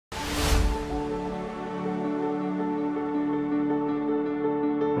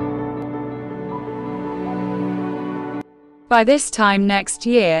By this time next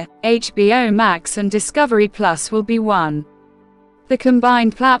year, HBO Max and Discovery Plus will be one. The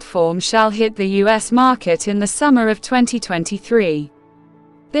combined platform shall hit the US market in the summer of 2023.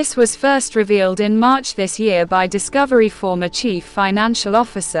 This was first revealed in March this year by Discovery former Chief Financial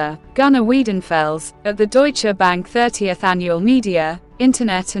Officer, Gunnar Wiedenfels, at the Deutsche Bank 30th Annual Media,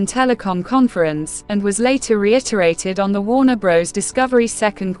 Internet and Telecom Conference, and was later reiterated on the Warner Bros. Discovery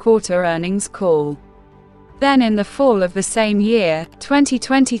second quarter earnings call. Then in the fall of the same year,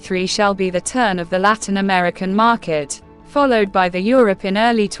 2023 shall be the turn of the Latin American market, followed by the Europe in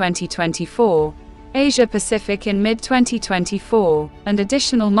early 2024, Asia Pacific in mid-2024, and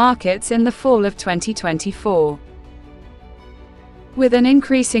additional markets in the fall of 2024. With an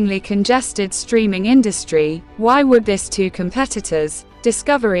increasingly congested streaming industry, why would these two competitors,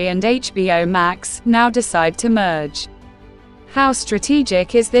 Discovery and HBO Max, now decide to merge? How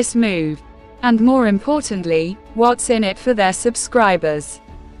strategic is this move? And more importantly, what's in it for their subscribers?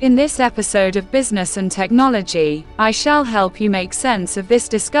 In this episode of Business and Technology, I shall help you make sense of this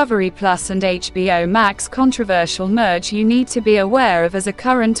Discovery Plus and HBO Max controversial merge you need to be aware of as a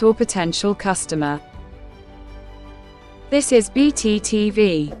current or potential customer. This is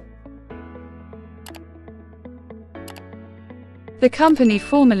BTTV. The company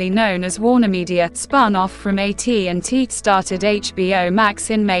formerly known as WarnerMedia, spun off from AT&T, started HBO Max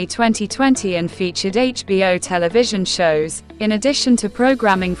in May 2020 and featured HBO television shows, in addition to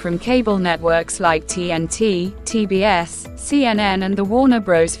programming from cable networks like TNT, TBS, CNN and the Warner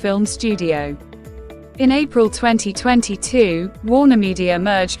Bros. Film Studio. In April 2022, WarnerMedia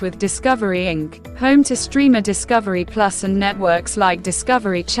merged with Discovery Inc., home to streamer Discovery Plus and networks like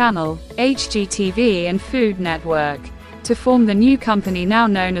Discovery Channel, HGTV and Food Network, to form the new company now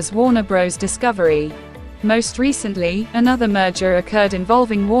known as Warner Bros. Discovery. Most recently, another merger occurred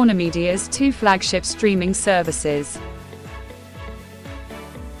involving WarnerMedia's two flagship streaming services.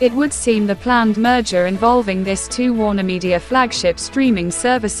 It would seem the planned merger involving these two WarnerMedia flagship streaming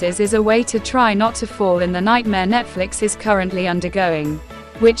services is a way to try not to fall in the nightmare Netflix is currently undergoing,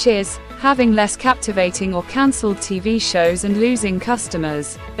 which is having less captivating or cancelled TV shows and losing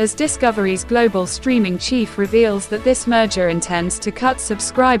customers, as Discovery's global streaming chief reveals that this merger intends to cut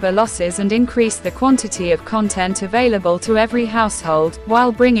subscriber losses and increase the quantity of content available to every household,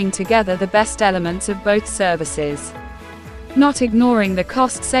 while bringing together the best elements of both services, not ignoring the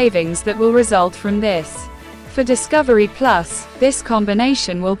cost savings that will result from this. For Discovery Plus, this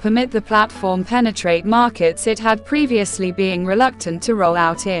combination will permit the platform penetrate markets it had previously been reluctant to roll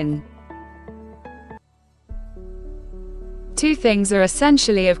out in. Two things are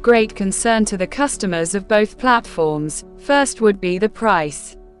essentially of great concern to the customers of both platforms. First would be the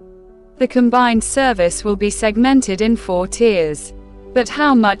price. The combined service will be segmented in 4 tiers. But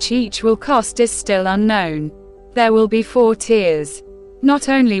how much each will cost is still unknown. There will be 4 tiers. Not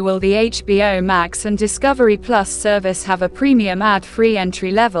only will the HBO Max and Discovery Plus service have a premium ad-free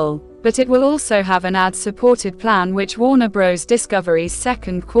entry level, but it will also have an ad-supported plan which Warner Bros. Discovery's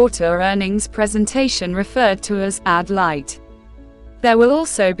second quarter earnings presentation referred to as Ad Lite. There will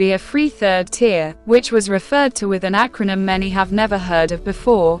also be a free third tier, which was referred to with an acronym many have never heard of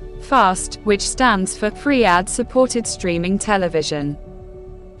before, FAST, which stands for Free Ad-Supported Streaming Television.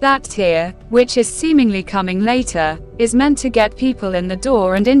 That tier, which is seemingly coming later, is meant to get people in the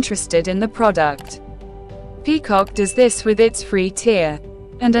door and interested in the product. Peacock does this with its free tier.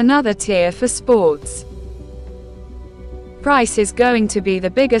 And another tier for sports. Price is going to be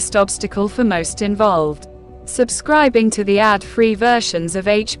the biggest obstacle for most involved. Subscribing to the ad-free versions of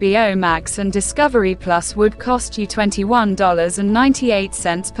HBO Max and Discovery Plus would cost you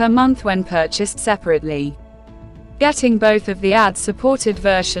 $21.98 per month when purchased separately. Getting both of the ad-supported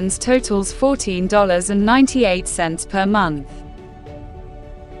versions totals $14.98 per month.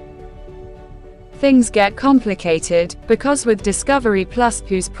 Things get complicated, because with Discovery Plus,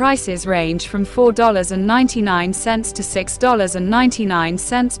 whose prices range from $4.99 to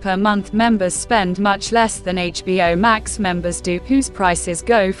 $6.99 per month, members spend much less than HBO Max members do, whose prices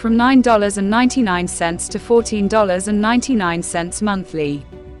go from $9.99 to $14.99 monthly.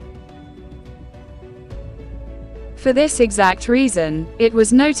 For this exact reason, it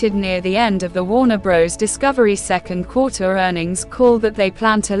was noted near the end of the Warner Bros. Discovery second quarter earnings call that they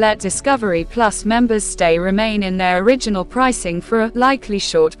plan to let Discovery Plus members remain in their original pricing for a likely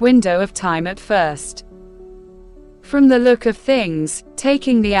short window of time at first. From the look of things,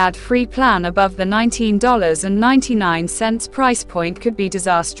 taking the ad-free plan above the $19.99 price point could be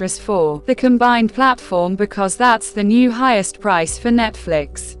disastrous for the combined platform, because that's the new highest price for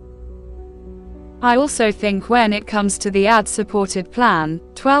Netflix. I also think when it comes to the ad-supported plan,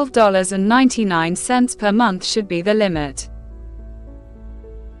 $12.99 per month should be the limit.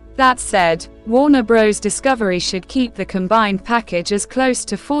 That said, Warner Bros. Discovery should keep the combined package as close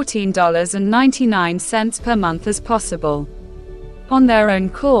to $14.99 per month as possible. On their own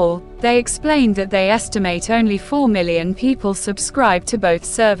call, they explained that they estimate only 4 million people subscribe to both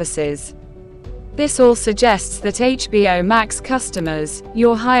services. This all suggests that HBO Max customers,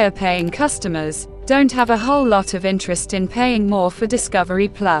 your higher-paying customers, don't have a whole lot of interest in paying more for Discovery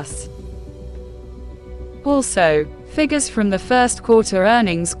Plus. Also, figures from the first quarter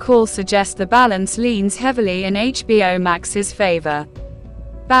earnings call suggest the balance leans heavily in HBO Max's favor.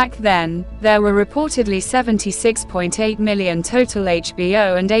 Back then, there were reportedly 76.8 million total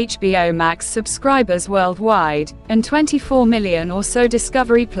HBO and HBO Max subscribers worldwide, and 24 million or so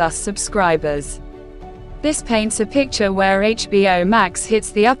Discovery Plus subscribers. This paints a picture where HBO Max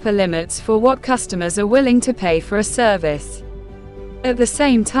hits the upper limits for what customers are willing to pay for a service. At the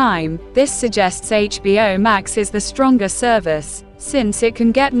same time, this suggests HBO Max is the stronger service, since it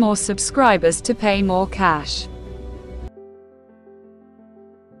can get more subscribers to pay more cash.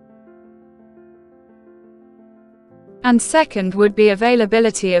 And second would be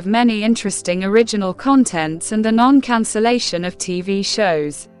availability of many interesting original contents and the non-cancellation of TV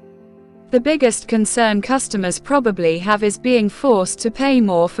shows. The biggest concern customers probably have is being forced to pay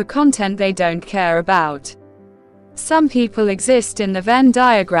more for content they don't care about. Some people exist in the Venn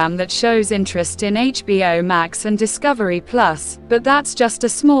diagram that shows interest in HBO Max and Discovery Plus, but that's just a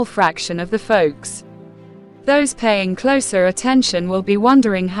small fraction of the folks. Those paying closer attention will be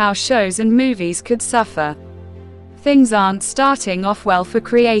wondering how shows and movies could suffer. Things aren't starting off well for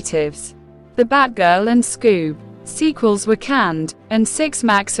creatives. The Batgirl and Scoob sequels were canned, and 6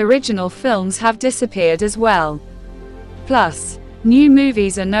 Max original films have disappeared as well. Plus, new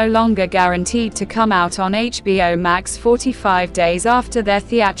movies are no longer guaranteed to come out on HBO Max 45 days after their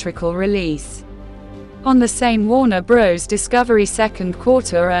theatrical release. On the same Warner Bros. Discovery second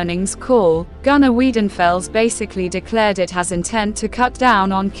quarter earnings call, Gunnar Wiedenfels basically declared it has intent to cut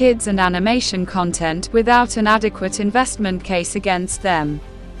down on kids and animation content without an adequate investment case against them.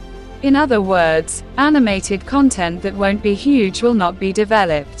 In other words, animated content that won't be huge will not be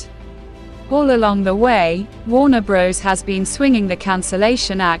developed. All along the way, Warner Bros. Has been swinging the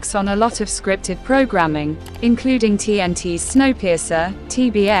cancellation axe on a lot of scripted programming, including TNT's Snowpiercer,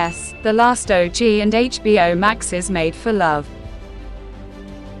 TBS, The Last OG and HBO Max's Made for Love.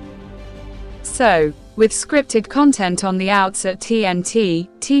 So, with scripted content on the outs at TNT,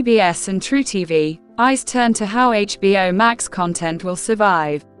 TBS and truTV, eyes turn to how HBO Max content will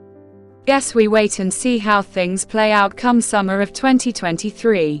survive. Guess we wait and see how things play out come summer of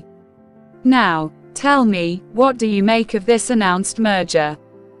 2023. Now, tell me, what do you make of this announced merger?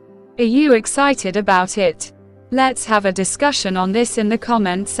 Are you excited about it? Let's have a discussion on this in the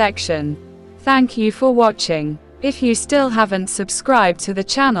comment section. Thank you for watching. If you still haven't subscribed to the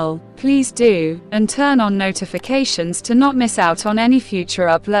channel, please do, and turn on notifications to not miss out on any future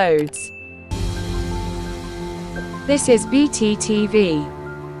uploads. This is BTTV.